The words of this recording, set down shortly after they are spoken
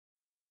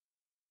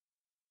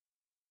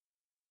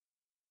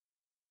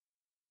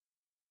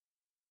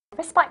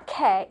Respite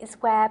care is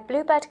where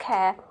Bluebird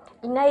Care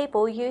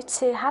enable you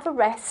to have a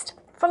rest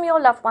from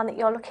your loved one that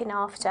you're looking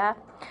after,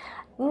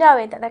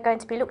 knowing that they're going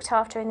to be looked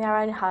after in their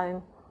own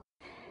home.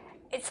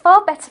 It's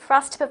far better for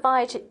us to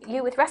provide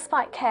you with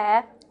respite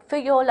care for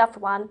your loved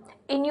one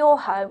in your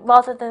home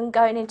rather than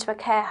going into a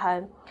care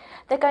home.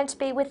 They're going to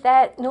be with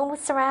their normal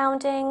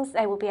surroundings,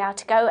 they will be able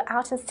to go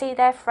out and see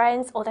their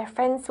friends, or their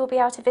friends will be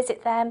able to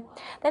visit them.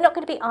 They're not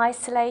going to be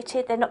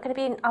isolated, they're not going to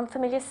be in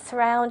unfamiliar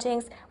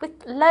surroundings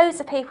with loads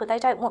of people they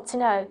don't want to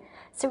know.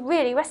 So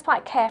really,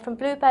 respite care from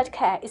Bluebird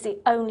Care is the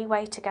only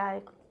way to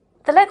go.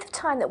 The length of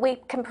time that we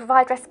can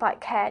provide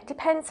respite care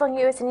depends on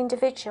you as an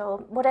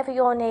individual, whatever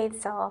your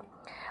needs are.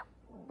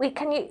 We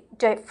can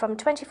do it from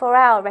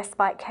 24-hour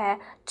respite care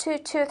to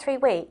 2 or 3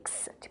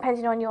 weeks,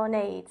 depending on your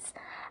needs.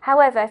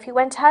 However, if you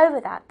went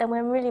over that, then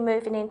we're really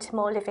moving into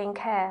more living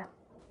care.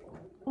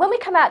 When we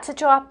come out to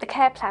draw up the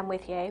care plan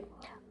with you,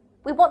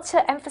 we want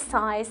to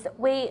emphasise that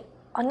we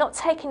are not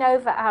taking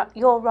over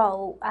your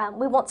role.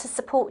 We want to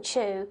support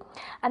you,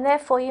 and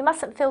therefore you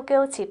mustn't feel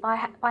guilty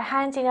by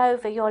handing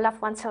over your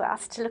loved one to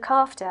us to look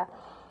after.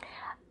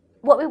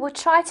 What we will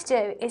try to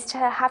do is to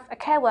have a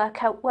care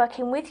worker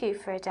working with you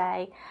for a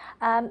day.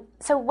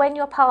 So when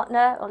your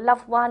partner or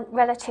loved one,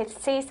 relative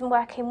sees them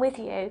working with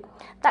you,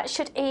 that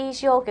should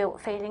ease your guilt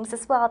feelings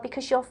as well,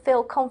 because you'll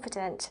feel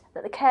confident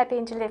that the care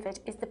being delivered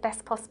is the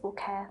best possible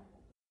care.